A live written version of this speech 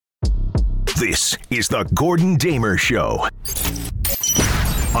This is the Gordon Damer Show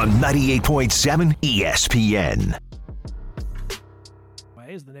on 98.7 ESPN.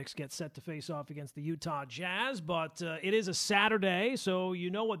 As the Knicks get set to face off against the Utah Jazz, but it is a Saturday, so you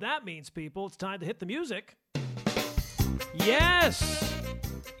know what that means, people. It's time to hit the music. Yes!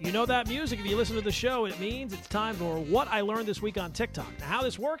 You know that music. If you listen to the show, it means it's time for What I Learned This Week on TikTok. Now, how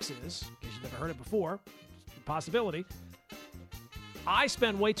this works is, in case you've never heard it before, possibility, I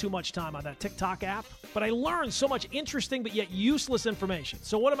spend way too much time on that TikTok app, but I learn so much interesting but yet useless information.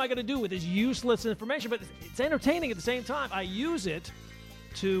 So what am I going to do with this useless information? But it's entertaining at the same time. I use it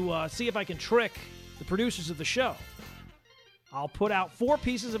to see if I can trick the producers of the show. I'll put out 4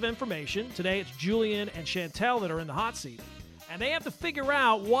 pieces of information. Today it's Julian and Chantel that are in the hot seat. And they have to figure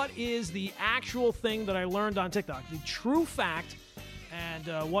out what is the actual thing that I learned on TikTok, the true fact, and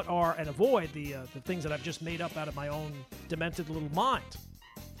avoid the things that I've just made up out of my own demented little mind.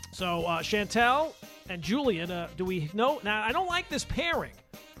 So Chantel and Julian, do we know? Now, I don't like this pairing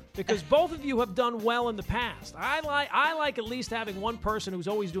because both of you have done well in the past. I like at least having one person who's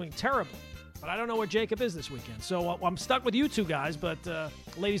always doing terribly, but I don't know where Jacob is this weekend. So I'm stuck with you two guys, but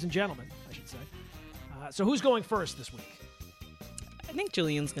ladies and gentlemen, I should say. So who's going first this week? I think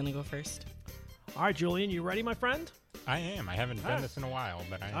Julian's going to go first. All right, Julian, you ready, my friend? I am. I haven't done this in a while,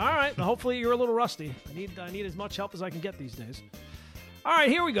 but I am. All right. Well, hopefully you're a little rusty. I need as much help as I can get these days. All right,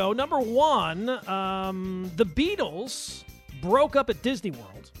 here we go. Number 1, the Beatles broke up at Disney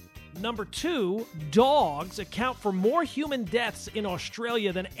World. Number 2, dogs account for more human deaths in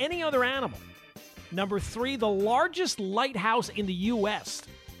Australia than any other animal. Number 3, the largest lighthouse in the U.S.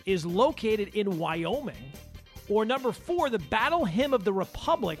 is located in Wyoming. Or number 4, the Battle Hymn of the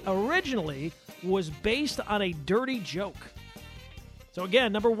Republic originally was based on a dirty joke. So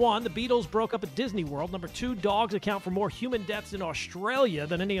again, number 1, the Beatles broke up at Disney World. Number 2, dogs account for more human deaths in Australia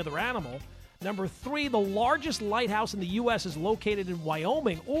than any other animal. Number 3, the largest lighthouse in the U.S. is located in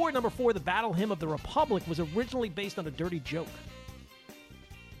Wyoming. Or number 4, the Battle Hymn of the Republic was originally based on a dirty joke.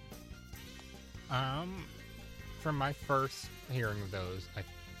 From my first hearing of those,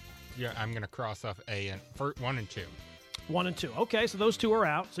 I'm going to cross off 1 and 2. 1 and 2. Okay, so those 2 are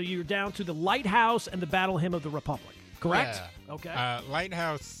out. So you're down to the lighthouse and the Battle Hymn of the Republic. Correct? Yeah. Okay.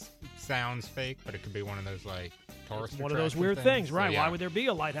 Lighthouse sounds fake, but it could be one of those, like, tourist one of those weird things, right? So, yeah. Why would there be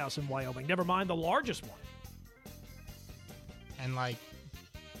a lighthouse in Wyoming? Never mind the largest one. And, like,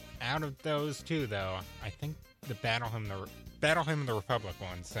 out of those 2, though, I think the Battle Hymn of the Republic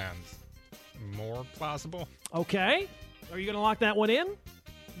one sounds more plausible. Okay. Are you going to lock that one in?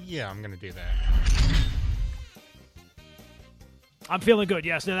 Yeah, I'm going to do that. I'm feeling good.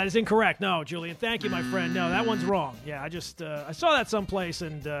 Yes. No, that is incorrect. No, Julian. Thank you, my friend. No, that one's wrong. Yeah, I saw that someplace,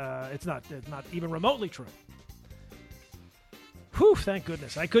 and it's not even remotely true. Whew, thank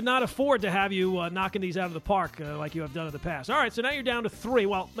goodness. I could not afford to have you knocking these out of the park like you have done in the past. All right, so now you're down to 3.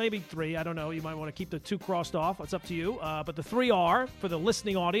 Well, maybe 3. I don't know. You might want to keep the 2 crossed off. It's up to you. But the 3 are, for the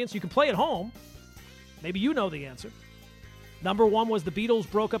listening audience, you can play at home. Maybe you know the answer. Number 1 was the Beatles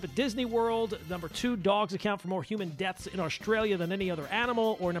broke up at Disney World. Number 2, dogs account for more human deaths in Australia than any other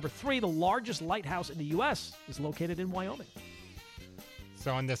animal. Or number 3, the largest lighthouse in the U.S. is located in Wyoming.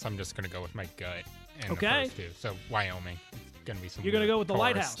 So on this, I'm just going to go with my gut. And okay. The first 2. So Wyoming. It's going to be some. You're going to go with the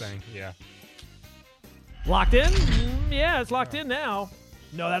lighthouse thing. Yeah. Locked in? Yeah, it's locked in now.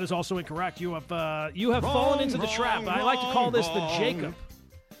 No, that is also incorrect. You have fallen into the trap. I like to call this the Jacob.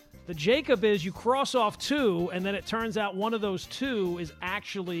 The Jacob is you cross off 2, and then it turns out one of those 2 is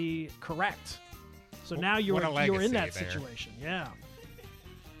actually correct. So now you're in that situation. Yeah.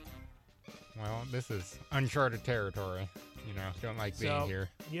 Well, this is uncharted territory. Don't like being here.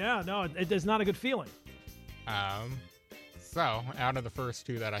 Yeah, no, it's not a good feeling. So out of the first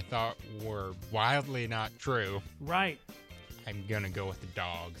 2 that I thought were wildly not true, right? I'm going to go with the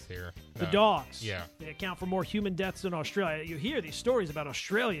dogs here. The dogs. Yeah. They account for more human deaths than Australia. You hear these stories about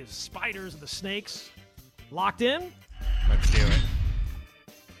Australia's spiders and the snakes. Locked in? Let's do it.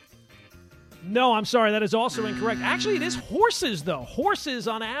 No, I'm sorry. That is also incorrect. Actually, it is horses, though. Horses,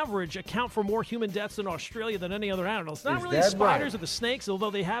 on average, account for more human deaths in Australia than any other animal. It's not really the spiders or the snakes,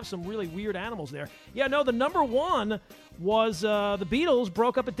 although they have some really weird animals there. Yeah, no, the number 1 was the Beatles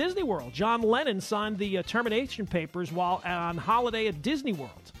broke up at Disney World. John Lennon signed the termination papers while on holiday at Disney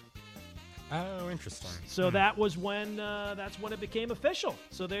World. Oh, interesting. So that was when it became official.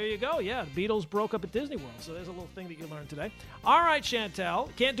 So there you go. Yeah, the Beatles broke up at Disney World. So there's a little thing that you learned today. All right,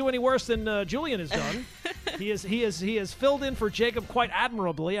 Chantel. Can't do any worse than Julian has done. He has filled in for Jacob quite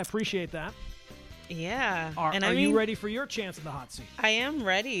admirably. I appreciate that. Yeah. Are you ready for your chance in the hot seat? I am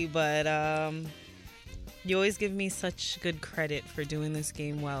ready, but You always give me such good credit for doing this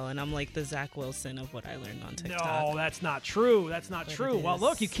game well, and I'm like the Zach Wilson of what I learned on TikTok. No, that's not true. That's not But true. it Well, is.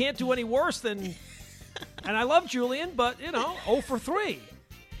 look, you can't do any worse than. And I love Julian, but 0 for 3.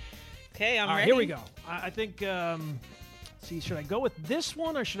 Okay, I'm All right, ready. here we go. I think. See, should I go with this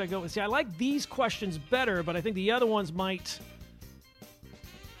one or should I go with? See, I like these questions better, but I think the other ones might.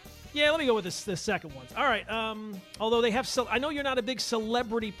 Yeah, let me go with the second ones. All right. Although they have, I know you're not a big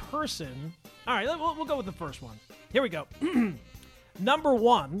celebrity person. All right, we'll go with the first one. Here we go. Number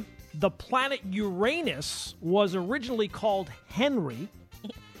 1, the planet Uranus was originally called Henry.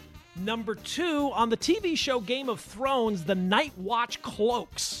 Number 2, on the TV show Game of Thrones, the Night Watch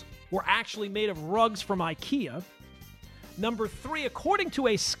cloaks were actually made of rugs from IKEA. Number 3, according to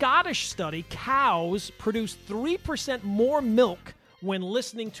a Scottish study, cows produce 3% more milk when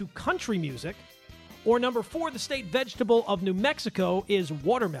listening to country music. Or number 4, the state vegetable of New Mexico is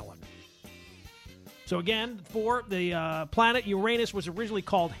watermelon. So again, 4, the planet Uranus was originally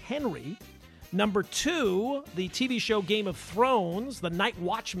called Henry. Number 2, the TV show Game of Thrones, the Night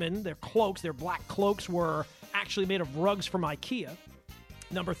Watchmen, their cloaks, their black cloaks were actually made of rugs from IKEA.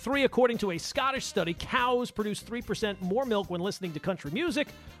 Number 3, according to a Scottish study, cows produce 3% more milk when listening to country music.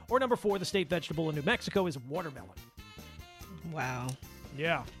 Or number 4, the state vegetable in New Mexico is watermelon. Wow.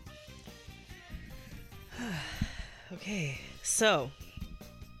 Yeah. Okay, so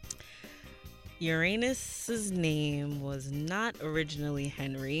Uranus's name was not originally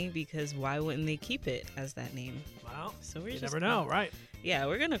Henry because why wouldn't they keep it as that name? Well, So we're you just never know, right? Yeah,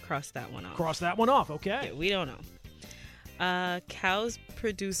 we're gonna cross that one off. Cross that one off, okay. Yeah, we don't know. Cows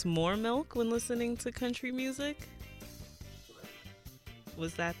produce more milk when listening to country music.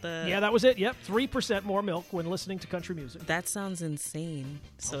 Was that the? Yeah, that was it. Yep, 3% more milk when listening to country music. That sounds insane.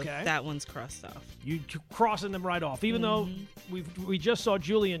 So Okay. that one's crossed off. You crossing them right off, even though we just saw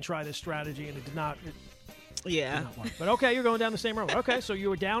Julian try this strategy and it did not Yeah. work. But okay, you're going down the same road. Okay, so you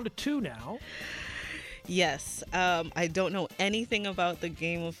were down to 2 now. Yes. I don't know anything about the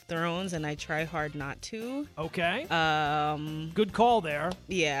Game of Thrones, and I try hard not to. Okay, Um. good call there.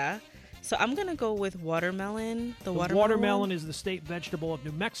 Yeah. So I'm gonna go with watermelon. The The watermelon. watermelon is the state vegetable of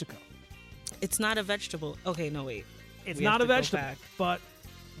New Mexico. It's not a vegetable. Okay, no wait. It's We have not a to go vegetable, back. but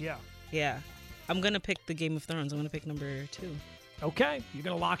yeah. Yeah. I'm gonna pick the Game of Thrones. I'm gonna pick number 2. Okay, you're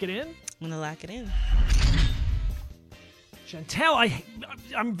gonna lock it in. I'm gonna lock it in. Chantel,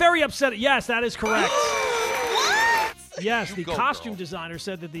 I'm very upset. Yes, that is correct. Yes, the go, costume girl. designer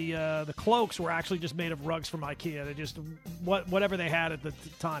said that the cloaks were actually just made of rugs from IKEA. They just whatever they had at the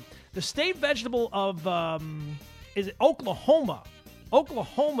time. The state vegetable of is it Oklahoma.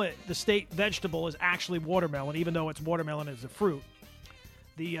 Oklahoma, the state vegetable is actually watermelon, even though it's watermelon as a fruit.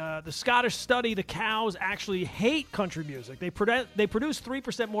 The Scottish study, the cows actually hate country music. They produce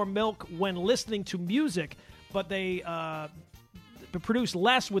 3% more milk when listening to music, but they produce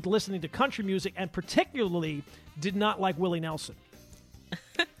less with listening to country music, and particularly did not like Willie Nelson.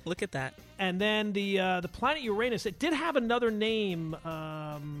 Look at that. And then the planet Uranus, it did have another name.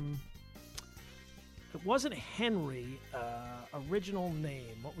 It wasn't Henry. Original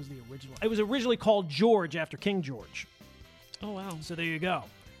name. What was the original? It was originally called George after King George. Oh wow. So there you go,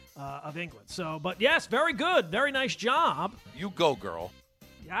 of England. So, but yes, very good. Very nice job. You go, girl.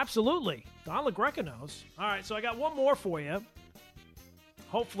 Absolutely. Don LaGreca knows. All right, so I got one more for you.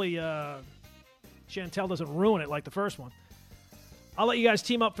 Hopefully, Chantel doesn't ruin it like the first one. I'll let you guys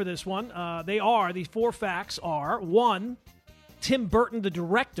team up for this one. These 4 facts are: 1, Tim Burton, the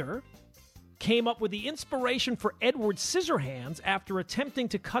director, came up with the inspiration for Edward Scissorhands after attempting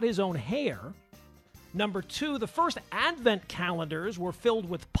to cut his own hair. Number 2, the first Advent calendars were filled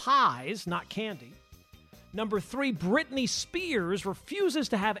with pies, not candy. Number 3, Britney Spears refuses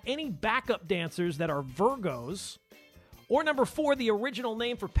to have any backup dancers that are Virgos. Or number 4, the original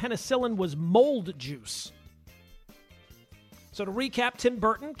name for penicillin was mold juice. So to recap, Tim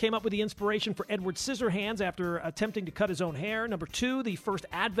Burton came up with the inspiration for Edward Scissorhands after attempting to cut his own hair. Number 2, the first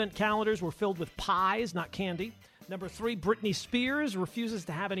Advent calendars were filled with pies, not candy. Number 3, Britney Spears refuses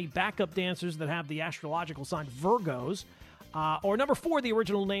to have any backup dancers that have the astrological sign Virgos. Or number 4, the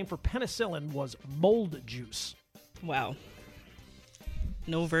original name for penicillin was mold juice. Wow.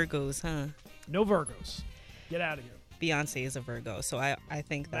 No Virgos, huh? No Virgos. Get out of here. Beyonce is a Virgo, so I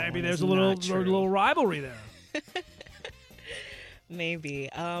think that Maybe one there's is a little not true. little rivalry there. Maybe.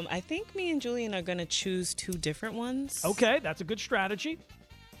 I think me and Julian are gonna choose 2 different ones. Okay, that's a good strategy.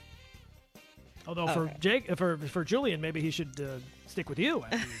 Although for Julian, maybe he should stick with you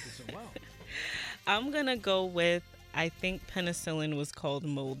after you did so well. I'm gonna go with, I think penicillin was called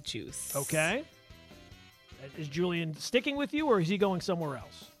mold juice. Okay. Is Julian sticking with you, or is he going somewhere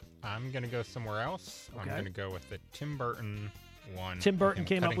else? I'm going to go somewhere else. Okay. I'm going to go with the Tim Burton one. Tim Burton him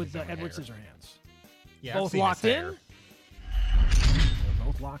came up cutting with his own Edward hair. Scissorhands. Yeah, I've Both seen locked his in? hair. They're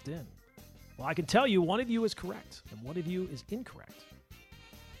both locked in. Well, I can tell you one of you is correct and one of you is incorrect.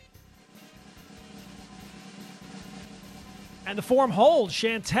 And the form holds.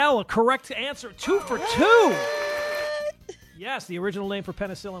 Chantel, a correct answer. 2 for 2. Yes, the original name for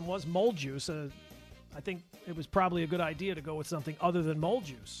penicillin was mold juice. I think it was probably a good idea to go with something other than mold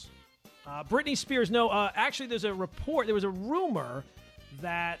juice. Britney Spears, no. Actually, there was a rumor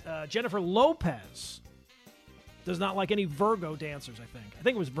that Jennifer Lopez does not like any Virgo dancers, I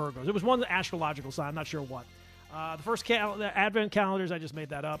think it was Virgos. It was one astrological sign. I'm not sure what. The first Advent calendars, I just made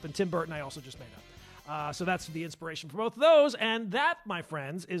that up. And Tim Burton, I also just made up. So that's the inspiration for both of those. And that, my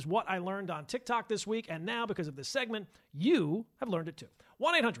friends, is what I learned on TikTok this week. And now, because of this segment, you have learned it too.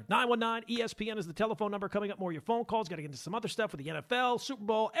 1-800-919-ESPN is the telephone number. Coming up, more of your phone calls. Got to get into some other stuff with the NFL, Super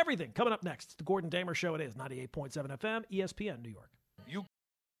Bowl, everything. Coming up next, it's the Gordon Damer Show. It is 98.7 FM, ESPN, New York.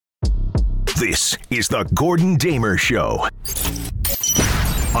 This is the Gordon Damer Show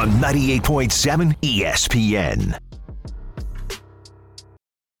on 98.7 ESPN.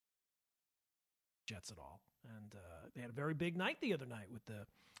 Jets at all. And they had a very big night the other night with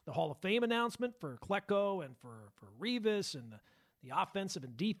the Hall of Fame announcement for Klecko and for Revis and the offensive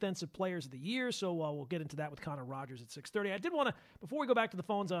and defensive players of the year. So we'll get into that with Connor Rogers at 6:30. I did want to, before we go back to the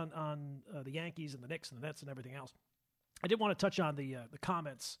phones on the Yankees and the Knicks and the Nets and everything else, I did want to touch on the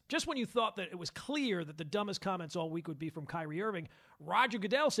comments. Just when you thought that it was clear that the dumbest comments all week would be from Kyrie Irving, Roger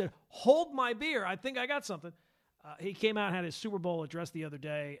Goodell said, "Hold my beer. I think I got something." He came out and had his Super Bowl address the other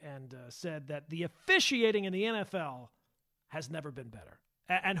day and said that the officiating in the NFL has never been better.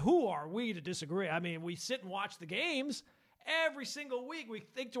 And who are we to disagree? I mean, we sit and watch the games every single week. We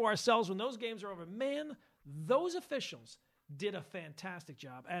think to ourselves when those games are over, man, those officials did a fantastic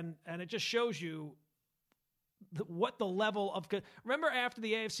job. And it just shows you what the level of – remember after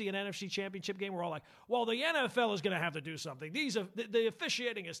the AFC and NFC championship game, we're all like, well, the NFL is going to have to do something. The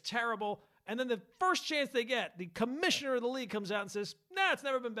officiating is terrible. And then the first chance they get, the commissioner of the league comes out and says, nah, it's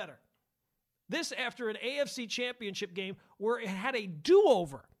never been better. This after an AFC championship game where it had a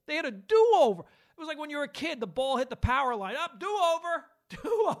do-over. They had a do-over. It was like when you were a kid, the ball hit the power line. Up, do-over,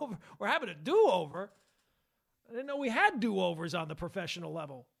 do-over. We're having a do-over. I didn't know we had do-overs on the professional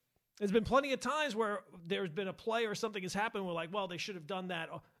level. There's been plenty of times where there's been a play or something has happened. We're like, well, they should have done that.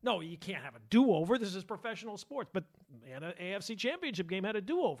 Oh, no, you can't have a do-over. This is professional sports. But the AFC championship game had a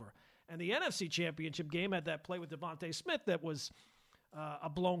do-over. And the NFC championship game had that play with Devontae Smith that was a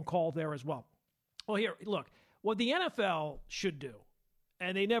blown call there as well. Well, here, look, what the NFL should do,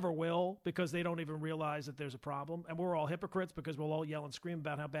 and they never will because they don't even realize that there's a problem, and we're all hypocrites because we'll all yell and scream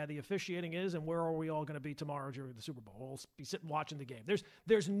about how bad the officiating is and where are we all going to be tomorrow during the Super Bowl. We'll be sitting watching the game.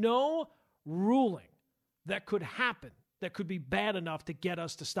 There's no ruling that could happen that could be bad enough to get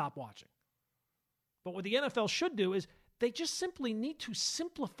us to stop watching. But what the NFL should do is they just simply need to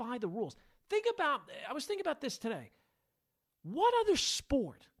simplify the rules. I was thinking about this today. What other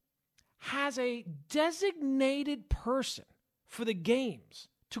sport has a designated person for the games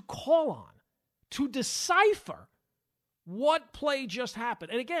to call on to decipher what play just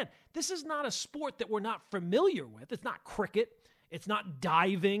happened? And again, this is not a sport that we're not familiar with. It's not cricket. It's not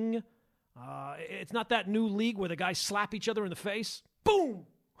diving. It's not that new league where the guys slap each other in the face. Boom!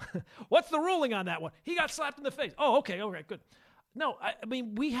 What's the ruling on that one? He got slapped in the face. Oh, okay, good. No, I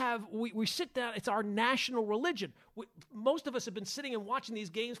mean, we sit down. It's our national religion. Most of us have been sitting and watching these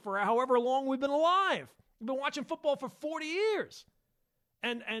games for however long we've been alive. We've been watching football for 40 years.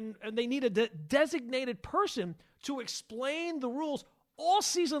 And they need a designated person to explain the rules all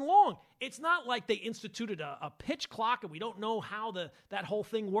season long. It's not like they instituted a pitch clock and we don't know how that whole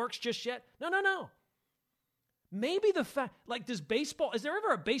thing works just yet. No. Maybe is there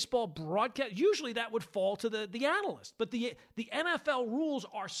ever a baseball broadcast? Usually that would fall to the analyst. But the NFL rules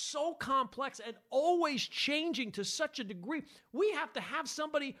are so complex and always changing to such a degree. We have to have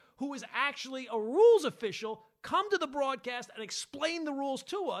somebody who is actually a rules official come to the broadcast and explain the rules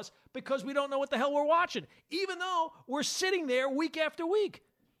to us because we don't know what the hell we're watching, even though we're sitting there week after week.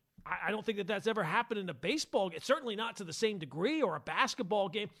 I don't think that's ever happened in a baseball game, certainly not to the same degree, or a basketball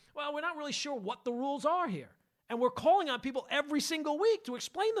game. Well, we're not really sure what the rules are here. And we're calling on people every single week to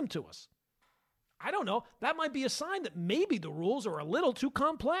explain them to us. I don't know. That might be a sign that maybe the rules are a little too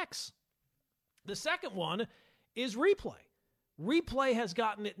complex. The second one is replay. Replay has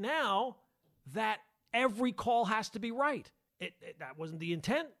gotten it now that every call has to be right. That wasn't the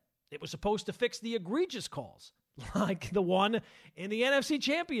intent. It was supposed to fix the egregious calls, like the one in the NFC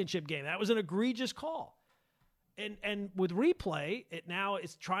Championship game. That was an egregious call. And with replay, it now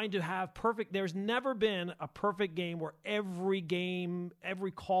is trying to have perfect. There's never been a perfect game where every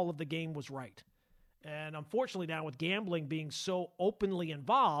call of the game was right. And unfortunately now with gambling being so openly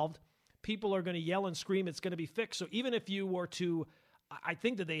involved, people are going to yell and scream it's going to be fixed. So even if you were to, I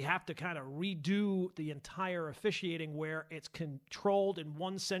think that they have to kind of redo the entire officiating where it's controlled in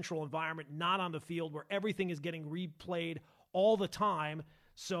one central environment, not on the field, where everything is getting replayed all the time.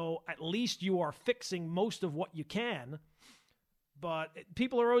 So at least you are fixing most of what you can. But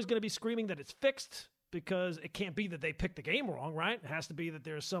people are always going to be screaming that it's fixed because it can't be that they picked the game wrong, right? It has to be that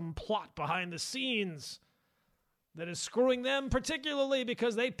there's some plot behind the scenes that is screwing them, particularly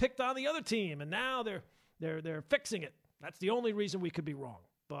because they picked on the other team, and now they're fixing it. That's the only reason we could be wrong.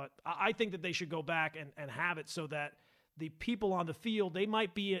 But I think that they should go back and have it so that the people on the field, they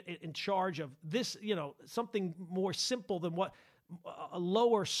might be in charge of this, something more simple than a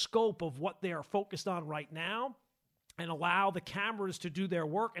lower scope of what they are focused on right now, and allow the cameras to do their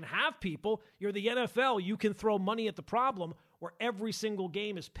work and have people. You're the NFL. You can throw money at the problem where every single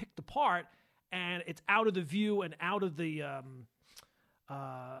game is picked apart and it's out of the view and out of the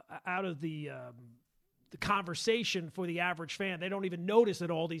conversation for the average fan. They don't even notice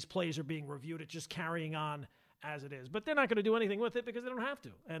that all these plays are being reviewed. It's just carrying on as it is. But they're not going to do anything with it because they don't have to.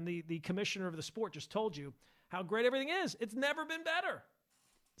 And the commissioner of the sport just told you how great everything is. It's never been better.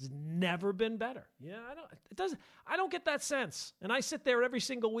 It's never been better. Yeah, I don't get that sense. And I sit there every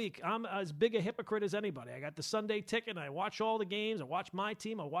single week. I'm as big a hypocrite as anybody. I got the Sunday ticket, and I watch all the games. I watch my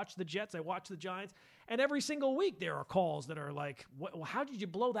team. I watch the Jets. I watch the Giants. And every single week there are calls that are like, well, how did you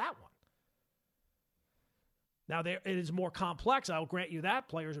blow that one? Now, it is more complex. I'll grant you that.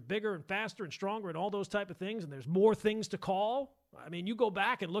 Players are bigger and faster and stronger and all those type of things, and there's more things to call. I mean, you go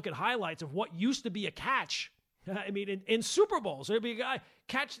back and look at highlights of what used to be a catch. I mean, in Super Bowls, there'd be a guy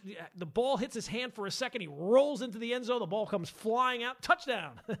catch the ball, hits his hand for a second, he rolls into the end zone, the ball comes flying out,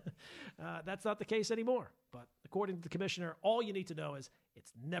 touchdown. That's not the case anymore. But according to the commissioner, all you need to know is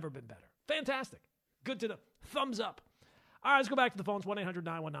it's never been better. Fantastic. Good to know. Thumbs up. All right, let's go back to the phones,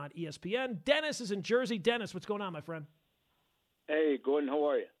 1-800-919-ESPN. Dennis is in Jersey. Dennis, what's going on, my friend? Hey, Gordon, how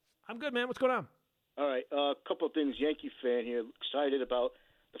are you? I'm good, man. What's going on? All right, a couple of things. Yankee fan here, excited about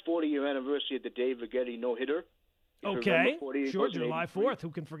the 40-year anniversary of the Dave Vignetti no-hitter. Okay, sure, July 4th.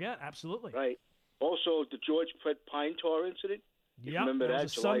 Who can forget? Absolutely. Right. Also, the George Brett Pine Tar incident. Yeah, remember that that?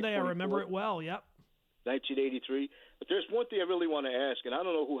 was a Sunday. I remember it well, yep. 1983. But there's one thing I really want to ask, and I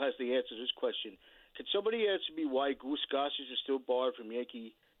don't know who has the answer to this question. Could somebody answer me why Goose Gossage is still barred from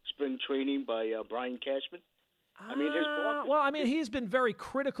Yankee spring training by Brian Cashman? I mean, he's been very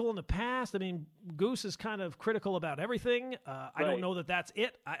critical in the past. I mean, Goose is kind of critical about everything. I don't know that that's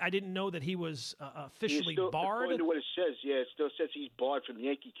it. I didn't know that he was officially barred. According to what it says, it still says he's barred from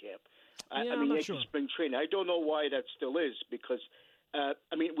Yankee camp. Yankee spring training. I don't know why that still is because,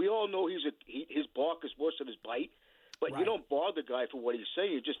 we all know his bark is worse than his bite, but you don't bar the guy for what he's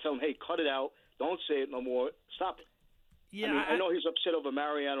saying. You just tell him, hey, cut it out. Don't say it no more. Stop it. Yeah, I know he's upset over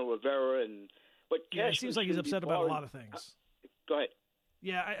Mariano Rivera But it seems like he's upset about a lot of things. Go ahead.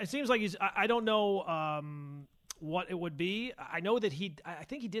 Yeah, it seems like he's. I don't know what it would be. I know that I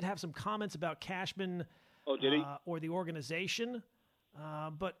think he did have some comments about Cashman. Oh, did he? Or the organization,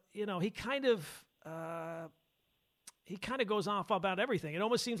 but he kind of goes off about everything. It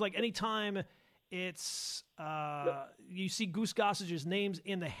almost seems like anytime it's you see Goose Gossage's names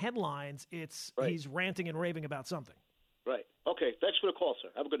in the headlines, he's ranting and raving about something. Right. Okay. Thanks for the call, sir.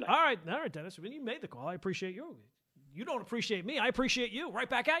 Have a good night. All right, Dennis. When you made the call, I appreciate you. You don't appreciate me. I appreciate you. Right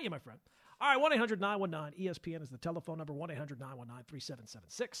back at you, my friend. All right, 1-800-919-ESPN is the telephone number,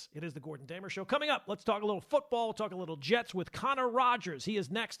 1-800-919-3776. It is the Gordon Damer Show. Coming up, let's talk a little football, we'll talk a little Jets with Connor Rogers. He is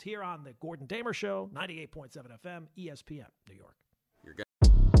next here on the Gordon Damer Show, 98.7 FM, ESPN, New York.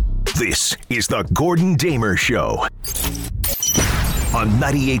 This is the Gordon Damer Show on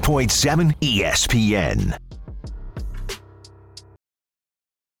 98.7 ESPN.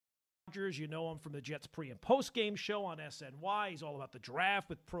 You know him from the Jets pre- and post-game show on SNY. He's all about the draft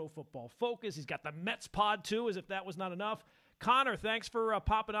with Pro Football Focus. He's got the Mets pod, too, as if that was not enough. Connor, thanks for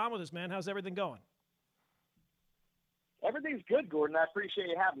popping on with us, man. How's everything going? Everything's good, Gordon. I appreciate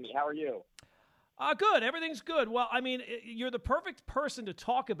you having me. How are you? Good. Everything's good. Well, you're the perfect person to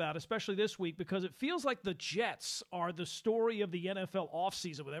talk about, especially this week, because it feels like the Jets are the story of the NFL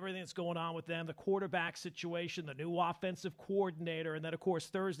offseason with everything that's going on with them, the quarterback situation, the new offensive coordinator, and then, of course,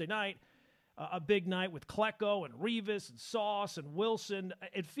 Thursday night, a big night with Klecko and Revis and Sauce and Wilson.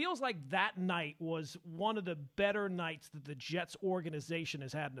 It feels like that night was one of the better nights that the Jets organization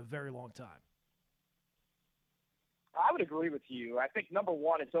has had in a very long time. I would agree with you. I think, number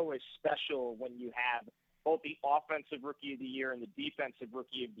one, it's always special when you have both the offensive rookie of the year and the defensive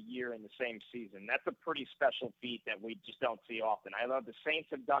rookie of the year in the same season. That's a pretty special feat that we just don't see often. I know the Saints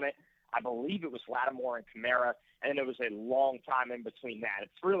have done it. I believe it was Lattimore and Kamara, and it was a long time in between that.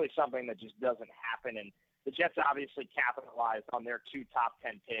 It's really something that just doesn't happen, and the Jets obviously capitalized on their 2 top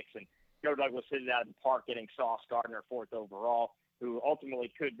 10 picks, and Joe Douglas hit it out of the park getting Sauce Gardner 4th overall, who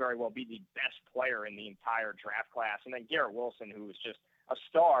ultimately could very well be the best player in the entire draft class, and then Garrett Wilson, who was just a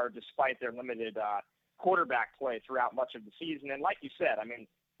star despite their limited quarterback play throughout much of the season. And like you said, I mean,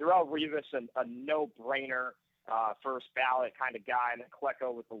 Darrelle Revis, a no-brainer first ballot kind of guy, and then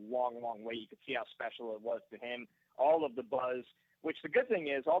Klecko with the long wait. You could see how special it was to him. All of the buzz, which the good thing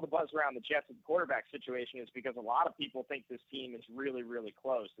is, all the buzz around the Jets and the quarterback situation is because a lot of people think this team is really, really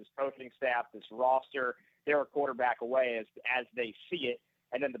close. This coaching staff, this roster, they're a quarterback away as they see it.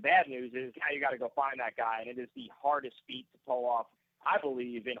 And then the bad news is now you got to go find that guy, and it is the hardest feat to pull off, I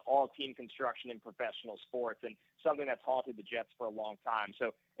believe, in all team construction in professional sports, and something that's haunted the Jets for a long time.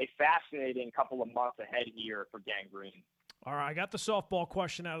 So a fascinating couple of months ahead here for Gang Green. All right, I got the softball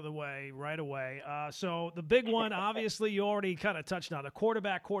question out of the way right away. So the big one, obviously, you already kind of touched on the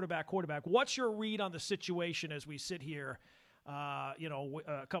quarterback. What's your read on the situation as we sit here, a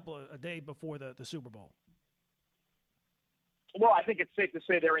day before the Super Bowl? Well, I think it's safe to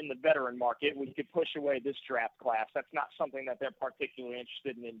say they're in the veteran market. We could push away this draft class. That's not something that they're particularly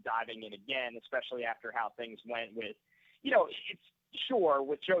interested in diving in again, especially after how things went with, it's sure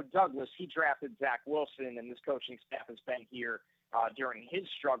with Joe Douglas, he drafted Zach Wilson, and this coaching staff has been here during his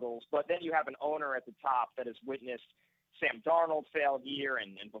struggles. But then you have an owner at the top that has witnessed Sam Darnold fail here,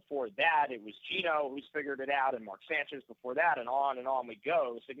 and before that it was Geno who's figured it out, and Mark Sanchez before that, and on we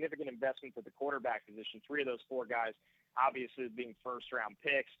go. Significant investments at the quarterback position. 3 of those 4 guys obviously being first-round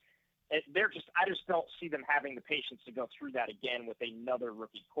picks. I just don't see them having the patience to go through that again with another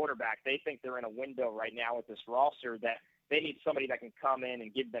rookie quarterback. They think they're in a window right now with this roster that they need somebody that can come in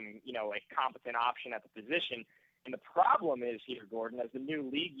and give them, a competent option at the position. And the problem is here, Gordon, as the new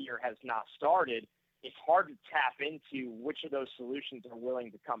league year has not started, it's hard to tap into which of those solutions are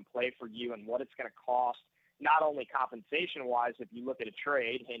willing to come play for you and what it's going to cost, not only compensation-wise if you look at a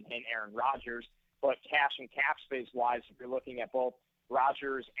trade, hint, Aaron Rodgers, but cash and cap space-wise if you're looking at both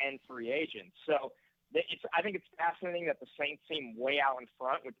Rodgers and free agents. So I think it's fascinating that the Saints seem way out in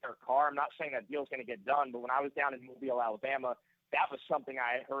front with their Carr. I'm not saying that deal's going to get done, but when I was down in Mobile, Alabama, that was something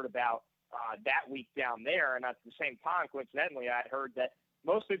I had heard about that week down there. And at the same time, coincidentally, I had heard that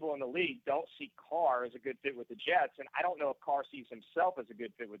most people in the league don't see Carr as a good fit with the Jets, and I don't know if Carr sees himself as a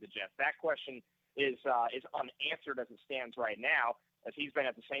good fit with the Jets. That question is unanswered as it stands right now, as he's been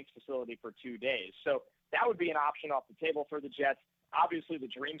at the Saints facility for 2 days. So that would be an option off the table for the Jets. Obviously, the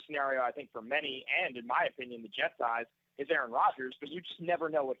dream scenario, I think, for many, and in my opinion, the Jets' eyes, is Aaron Rodgers, but you just never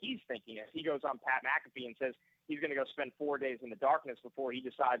know what he's thinking. As he goes on Pat McAfee and says he's going to go spend 4 days in the darkness before he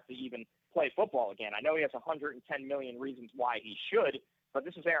decides to even play football again. I know he has 110 million reasons why he should, but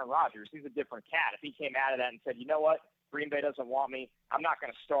this is Aaron Rodgers. He's a different cat. If he came out of that and said, you know what, Green Bay doesn't want me, I'm not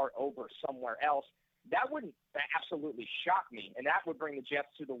going to start over somewhere else, that wouldn't absolutely shock me, and that would bring the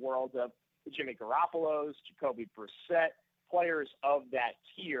Jets to the world of Jimmy Garoppolo's, Jacoby Brissett, players of that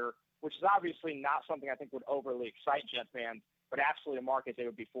tier, which is obviously not something I think would overly excite Jet fans, but absolutely a market they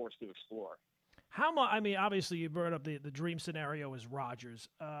would be forced to explore. How much? I mean, obviously you brought up the dream scenario is Rodgers.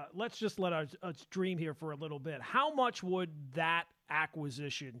 Let's just let us dream here for a little bit. How much would that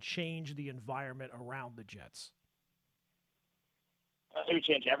acquisition change the environment around the Jets? It would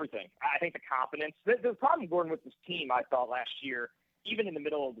change everything. I think the confidence. The problem, Gordon, with this team, I thought last year, even in the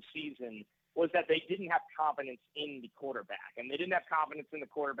middle of the season, was that they didn't have confidence in the quarterback. And they didn't have confidence in the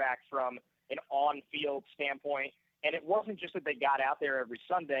quarterback from an on-field standpoint. And it wasn't just that they got out there every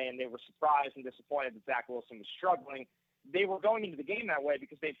Sunday and they were surprised and disappointed that Zach Wilson was struggling. They were going into the game that way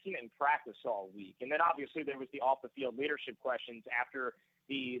because they'd seen it in practice all week. And then obviously there was the off-the-field leadership questions after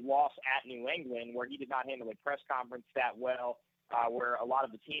the loss at New England, where he did not handle a press conference that well, where a lot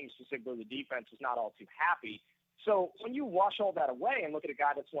of the team, specifically the defense, was not all too happy. So when you wash all that away and look at a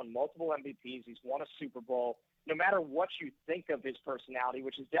guy that's won multiple MVPs, he's won a Super Bowl, no matter what you think of his personality,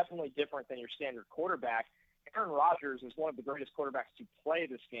 which is definitely different than your standard quarterback, Aaron Rodgers is one of the greatest quarterbacks to play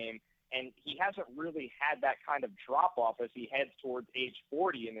this game, and he hasn't really had that kind of drop-off as he heads towards age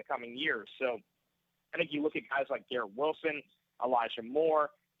 40 in the coming years. So I think you look at guys like Garrett Wilson, Elijah Moore,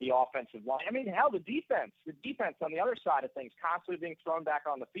 the offensive line. I mean, hell, the defense on the other side of things, constantly being thrown back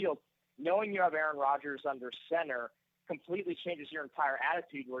on the field. Knowing you have Aaron Rodgers under center completely changes your entire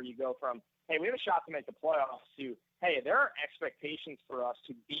attitude, where you go from, hey, we have a shot to make the playoffs, to, hey, there are expectations for us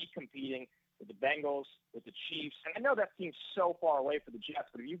to be competing with the Bengals, with the Chiefs. And I know that seems so far away for the Jets,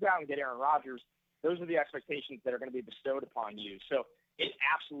 but if you go out and get Aaron Rodgers, those are the expectations that are going to be bestowed upon you. So it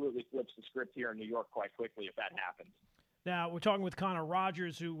absolutely flips the script here in New York quite quickly if that happens. Now, we're talking with Connor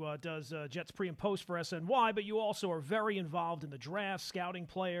Rogers, who does Jets pre and post for SNY, but you also are very involved in the draft, scouting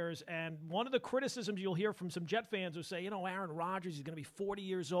players. And one of the criticisms you'll hear from some Jet fans who say, Aaron Rodgers, he's going to be 40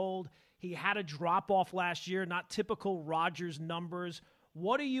 years old. He had a drop-off last year, not typical Rodgers numbers.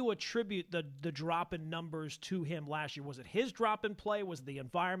 What do you attribute the drop in numbers to him last year? Was it his drop in play? Was it the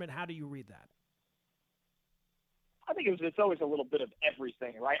environment? How do you read that? I think it's always a little bit of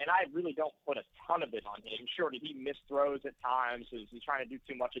everything, right? And I really don't put a ton of it on him. Sure, did he miss throws at times? Is he trying to do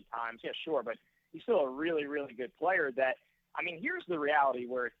too much at times? Yeah, sure, but he's still a really, really good player that, I mean, here's the reality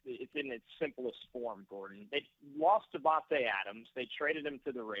where it's in its simplest form, Gordon. They lost Davante Adams. They traded him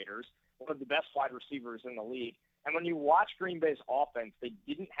to the Raiders, one of the best wide receivers in the league. And when you watch Green Bay's offense, they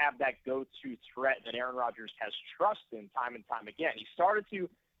didn't have that go-to threat that Aaron Rodgers has trust in time and time again. He started to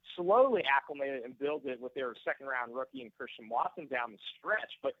slowly acclimate it and build it with their second-round rookie and Christian Watson down the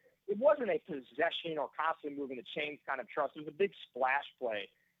stretch. But it wasn't a possession or constantly moving the chains kind of trust. It was a big splash play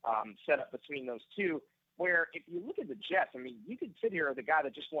set up between those two, where if you look at the Jets, I mean, you could sit here, the guy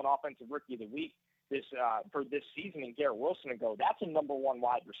that just won Offensive Rookie of the Week for this season in Garrett Wilson and go, that's a number one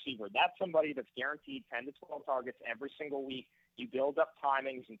wide receiver. That's somebody that's guaranteed 10 to 12 targets every single week. You build up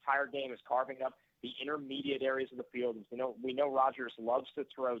timing. His entire game is carving up the intermediate areas of the field. We know Rodgers loves to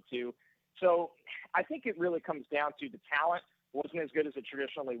throw to. So I think it really comes down to the talent wasn't as good as it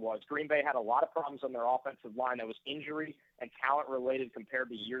traditionally was. Green Bay had a lot of problems on their offensive line that was injury and talent related compared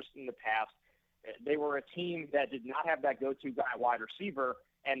to years in the past. They were a team that did not have that go-to guy wide receiver.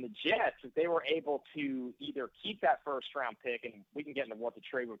 And the Jets, if they were able to either keep that first-round pick, and we can get into what the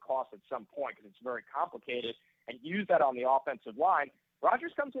trade would cost at some point because it's very complicated, and use that on the offensive line,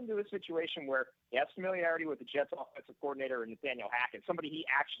 Rodgers comes into a situation where he has familiarity with the Jets offensive coordinator, Nathaniel Hackett, somebody he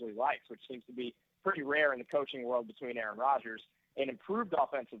actually likes, which seems to be pretty rare in the coaching world between Aaron Rodgers, an improved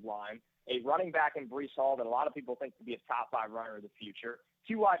offensive line, a running back in Breece Hall that a lot of people think could be a top 5 runner of the future,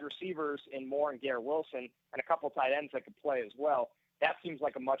 2 wide receivers in Moore and Garrett Wilson, and a couple tight ends that could play as well. That seems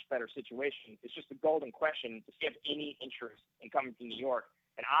like a much better situation. It's just a golden question to see if any interest in coming to New York.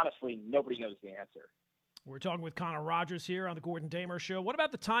 And honestly, nobody knows the answer. We're talking with Connor Rogers here on the Gordon Damer Show. What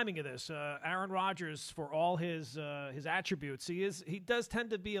about the timing of this? Aaron Rodgers, for all his attributes, he does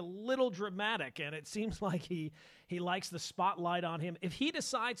tend to be a little dramatic, and it seems like he likes the spotlight on him. If he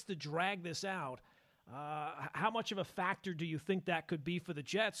decides to drag this out, how much of a factor do you think that could be for the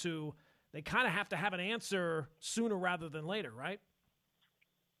Jets, who they kind of have to have an answer sooner rather than later, right?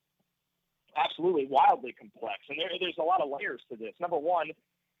 Absolutely, wildly complex. And there's a lot of layers to this. Number one,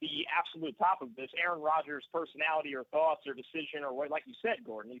 the absolute top of this, Aaron Rodgers' personality or thoughts or decision or what, like you said,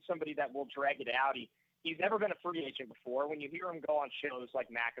 Gordon, he's somebody that will drag it out. He's never been a free agent before. When you hear him go on shows like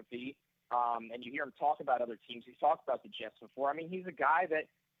McAfee and you hear him talk about other teams, he's talked about the Jets before. I mean, he's a guy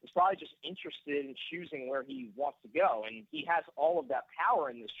that is probably just interested in choosing where he wants to go. And he has all of that power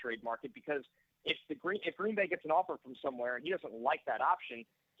in this trade market because if Green Bay gets an offer from somewhere and he doesn't like that option,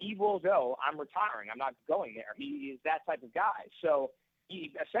 he will go, I'm retiring. I'm not going there. He is that type of guy. So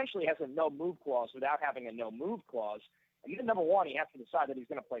he essentially has a no-move clause without having a no-move clause. And then, number one, he has to decide that he's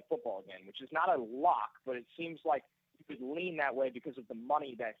going to play football again, which is not a lock, but it seems like he could lean that way because of the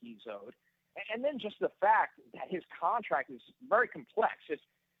money that he's owed. And then just the fact that his contract is very complex. If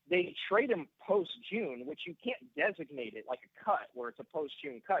they trade him post-June, which you can't designate it like a cut where it's a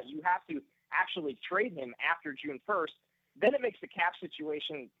post-June cut. You have to actually trade him after June 1st. Then it makes the cap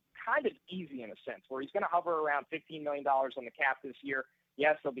situation kind of easy in a sense, where he's going to hover around $15 million on the cap this year.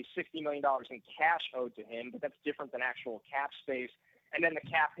 Yes, there'll be $60 million in cash owed to him, but that's different than actual cap space. And then the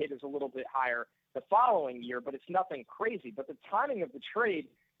cap hit is a little bit higher the following year, but it's nothing crazy. But the timing of the trade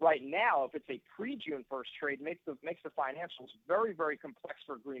right now, if it's a pre-June 1st trade, makes the financials very, very complex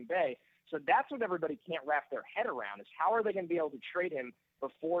for Green Bay. So that's what everybody can't wrap their head around is how are they going to be able to trade him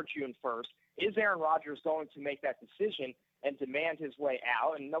before June 1st? Is Aaron Rodgers going to make that decision and demand his way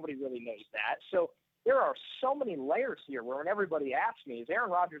out? And nobody really knows that. So there are so many layers here where when everybody asks me, is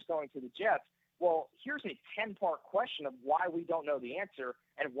Aaron Rodgers going to the Jets? Well, here's a 10-part question of why we don't know the answer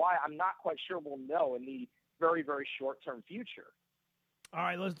and why I'm not quite sure we'll know in the very, very short-term future. All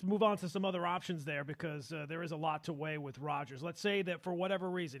right, let's move on to some other options there because there is a lot to weigh with Rodgers. Let's say that for whatever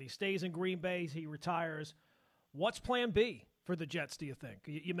reason he stays in Green Bay, he retires. What's plan B for the Jets, do you think?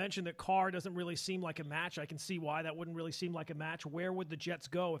 You mentioned that Carr doesn't really seem like a match. I can see why that wouldn't really seem like a match. Where would the Jets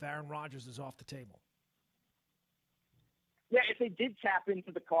go if Aaron Rodgers is off the table? Yeah, it's they did tap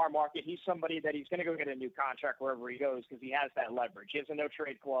into the Carr market, he's somebody that he's going to go get a new contract wherever he goes because he has that leverage. He has a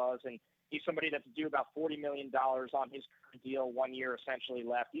no-trade clause, and he's somebody that's due about $40 million on his current deal, 1 year essentially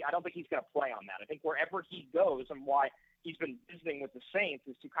left. I don't think he's going to play on that. I think wherever he goes and why he's been visiting with the Saints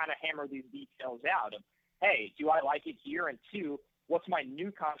is to kind of hammer these details out of, hey, do I like it here? And two, what's my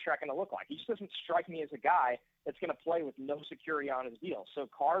new contract going to look like? He just doesn't strike me as a guy that's going to play with no security on his deal. So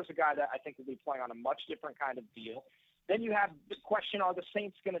Carr's a guy that I think will be playing on a much different kind of deal. Then you have the question: are the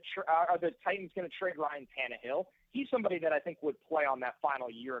Saints going to are the Titans going to trade Ryan Tannehill? He's somebody that I think would play on that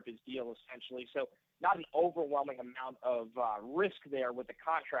final year of his deal, essentially. So not an overwhelming amount of risk there with the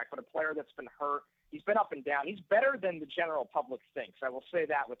contract, but a player that's been hurt. He's been up and down. He's better than the general public thinks. I will say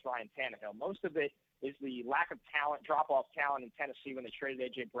that with Ryan Tannehill. Most of it is the lack of talent, drop-off talent in Tennessee when they traded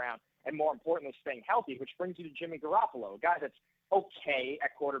A.J. Brown, and more importantly, staying healthy, which brings you to Jimmy Garoppolo, a guy that's okay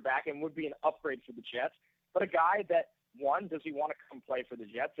at quarterback and would be an upgrade for the Jets, but a guy that, one, does he want to come play for the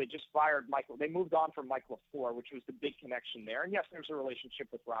Jets? They just fired Michael. They moved on from Mike LaFleur, which was the big connection there. And yes, there's a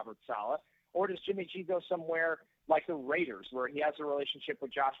relationship with Robert Saleh. Or does Jimmy G go somewhere like the Raiders, where he has a relationship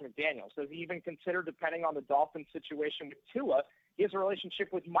with Josh McDaniels? Does he even consider, depending on the Dolphins situation with Tua, he has a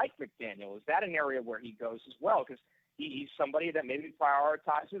relationship with Mike McDaniel? Is that an area where he goes as well? Because he's somebody that maybe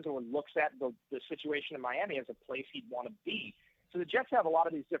prioritizes or looks at the situation in Miami as a place he'd want to be. So the Jets have a lot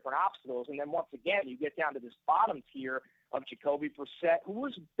of these different obstacles. And then once again, you get down to this bottom tier of Jacoby Brissett, who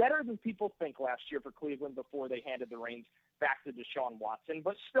was better than people think last year for Cleveland before they handed the reins back to Deshaun Watson,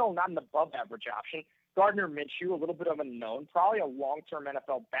 but still not an above-average option. Gardner Minshew, a little bit of a known, probably a long-term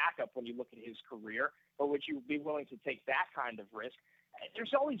NFL backup when you look at his career, but would you be willing to take that kind of risk?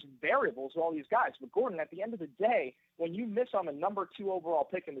 There's all these variables with all these guys. But, Gordon, at the end of the day, when you miss on the number 2 overall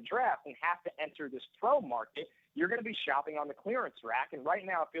pick in the draft and have to enter this pro market, you're going to be shopping on the clearance rack. And right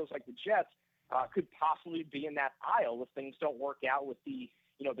now it feels like the Jets could possibly be in that aisle if things don't work out with the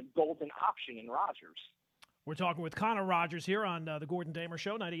golden option in Rodgers. We're talking with Connor Rogers here on the Gordon Damer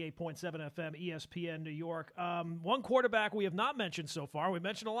Show, 98.7 FM, ESPN New York. One quarterback we have not mentioned so far, we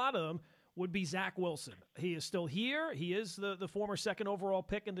mentioned a lot of them, would be Zach Wilson. He is still here. He is the former second overall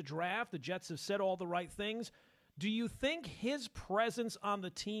pick in the draft. The Jets have said all the right things. Do you think his presence on the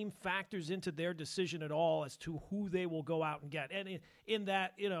team factors into their decision at all as to who they will go out and get? And in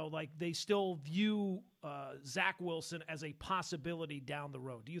that, they still view Zach Wilson as a possibility down the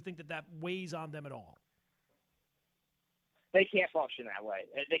road. Do you think that weighs on them at all? They can't function that way.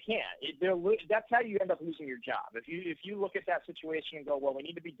 They can't. That's how you end up losing your job. If you look at that situation and go, well, we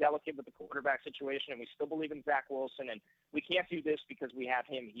need to be delicate with the quarterback situation, and we still believe in Zach Wilson, and we can't do this because we have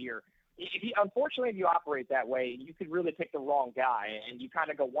him here. Unfortunately, if you operate that way, you could really pick the wrong guy, and you kind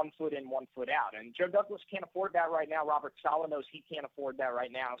of go 1 foot in, 1 foot out. And Joe Douglas can't afford that right now. Robert Saleh knows he can't afford that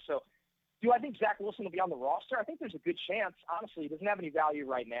right now. So do I think Zach Wilson will be on the roster? I think there's a good chance. Honestly, he doesn't have any value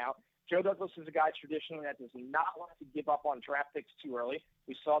right now. Joe Douglas is a guy traditionally that does not want to give up on draft picks too early.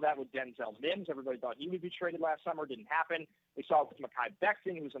 We saw that with Denzel Mims. Everybody thought he would be traded last summer. Didn't happen. We saw it with Mekhi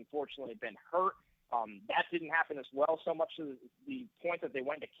Becton, who's unfortunately been hurt. That didn't happen as well, so much to the point that they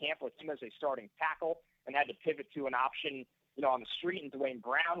went to camp with him as a starting tackle and had to pivot to an option, on the street in Dwayne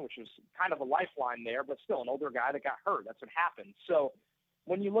Brown, which was kind of a lifeline there, but still an older guy that got hurt. That's what happened. So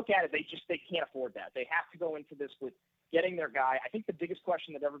when you look at it, they can't afford that. They have to go into this with getting their guy. I think the biggest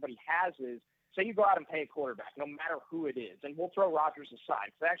question that everybody has is, say you go out and pay a quarterback, no matter who it is, and we'll throw Rodgers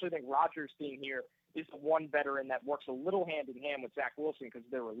aside, because I actually think Rodgers being here is the one veteran that works a little hand in hand with Zach Wilson because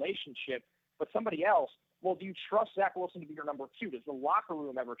of their relationship. But somebody else, well, do you trust Zach Wilson to be your number 2? Does the locker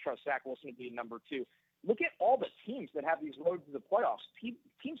room ever trust Zach Wilson to be number 2? Look at all the teams that have these roads to the playoffs.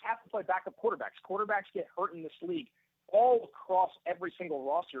 Teams have to play backup quarterbacks. Quarterbacks get hurt in this league all across every single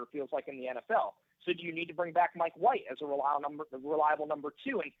roster, it feels like, in the NFL. So do you need to bring back Mike White as a reliable number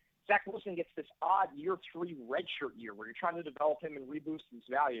 2? And Zach Wilson gets this odd year 3 redshirt year where you're trying to develop him and reboost his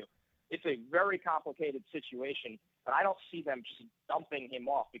value. It's a very complicated situation, but I don't see them just dumping him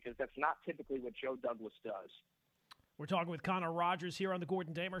off because that's not typically what Joe Douglas does. We're talking with Connor Rogers here on the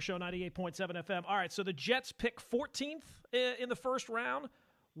Gordon Damer Show, 98.7 FM. All right, so the Jets pick 14th in the first round.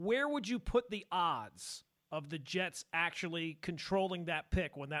 Where would you put the odds of the Jets actually controlling that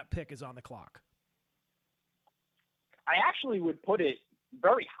pick when that pick is on the clock? I actually would put it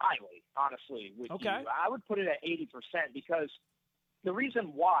very highly, honestly, with okay. you. I would put it at 80% because the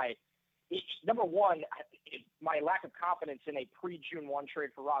reason why, number one, my lack of confidence in a pre-June 1 trade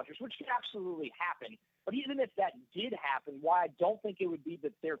for Rodgers, which could absolutely happen. But even if that did happen, why I don't think it would be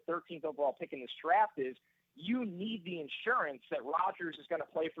that their 13th overall pick in this draft is you need the insurance that Rodgers is going to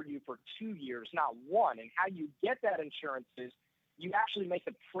play for you for 2 years, not 1. And how you get that insurance is you actually make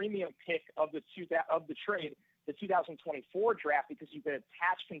the premium pick of the trade the 2024 draft because you could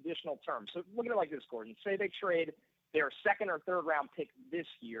attach conditional terms. So look at it like this, Gordon. Say they trade their second or third round pick this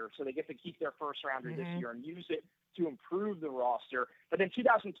year, so they get to keep their first rounder this year and use it to improve the roster. But then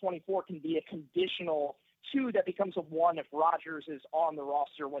 2024 can be a conditional 2 that becomes a 1 if Rodgers is on the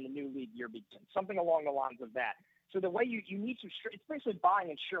roster when the new league year begins, something along the lines of that. So the way you need to, it's basically buying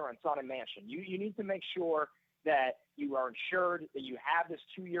insurance on a mansion. You need to make sure that you are insured, that you have this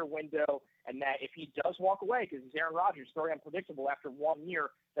 2-year window, and that if he does walk away, because he's Aaron Rodgers, very unpredictable after 1 year,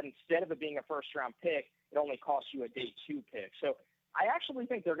 that instead of it being a first-round pick, it only costs you a day 2 pick. So I actually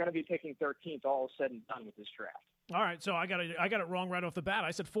think they're going to be picking 13th all said and done with this draft. All right, so I got it wrong right off the bat.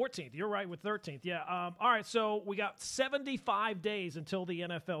 I said 14th. You're right with 13th. Yeah. All right, so we got 75 days until the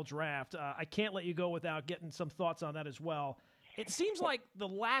NFL draft. I can't let you go without getting some thoughts on that as well. It seems like the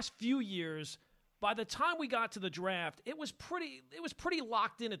last few years, by the time we got to the draft, it was pretty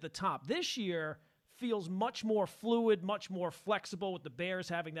locked in at the top. This year feels much more fluid, much more flexible with the Bears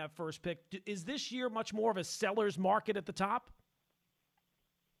having that first pick. Is this year much more of a seller's market at the top?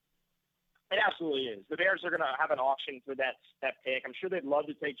 It absolutely is. The Bears are going to have an auction for that pick. I'm sure they'd love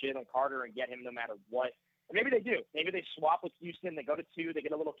to take Jalen Carter and get him no matter what. And maybe they do. Maybe they swap with Houston. They go to 2. They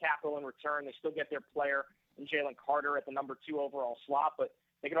get a little capital in return. They still get their player in Jalen Carter at the number 2 overall slot. But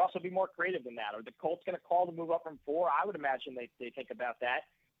they could also be more creative than that. Are the Colts going to call to move up from 4? I would imagine they think about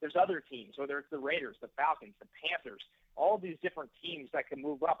that. There's other teams, whether it's the Raiders, the Falcons, the Panthers, all of these different teams that can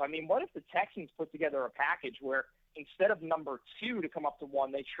move up. I mean, what if the Texans put together a package where instead of number 2 to come up to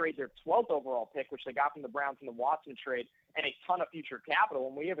 1, they trade their 12th overall pick, which they got from the Browns in the Watson trade, and a ton of future capital.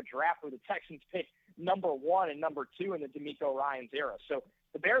 And we have a draft where the Texans pick number 1 and number 2 in the DeMeco Ryans era. So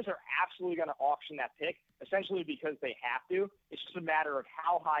the Bears are absolutely going to auction that pick, essentially because they have to. It's just a matter of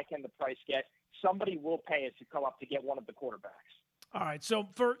how high can the price get. Somebody will pay it to come up to get one of the quarterbacks. All right, so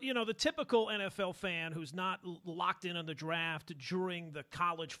for the typical NFL fan who's not locked in on the draft during the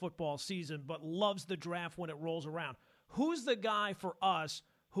college football season but loves the draft when it rolls around, who's the guy for us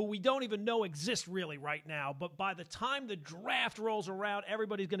who we don't even know exists really right now, but by the time the draft rolls around,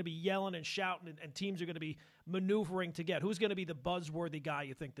 everybody's going to be yelling and shouting and teams are going to be maneuvering to get? Who's going to be the buzzworthy guy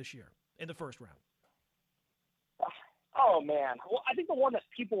you think this year in the first round? Oh, man. Well, I think the one that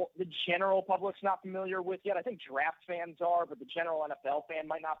the general public's not familiar with yet, I think draft fans are, but the general NFL fan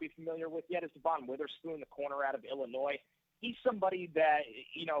might not be familiar with yet, is Devon Witherspoon, the corner out of Illinois. He's somebody that,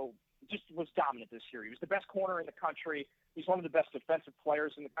 just was dominant this year. He was the best corner in the country. He's one of the best defensive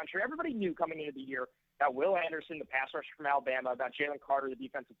players in the country. Everybody knew coming into the year about Will Anderson, the pass rusher from Alabama, about Jalen Carter, the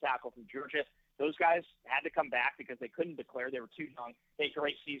defensive tackle from Georgia. Those guys had to come back because they couldn't declare. They were too young. They had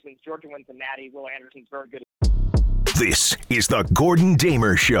great seasons. Georgia wins the Natty. Will Anderson's very good. This is the Gordon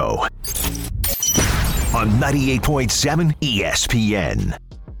Damer Show on 98.7 ESPN.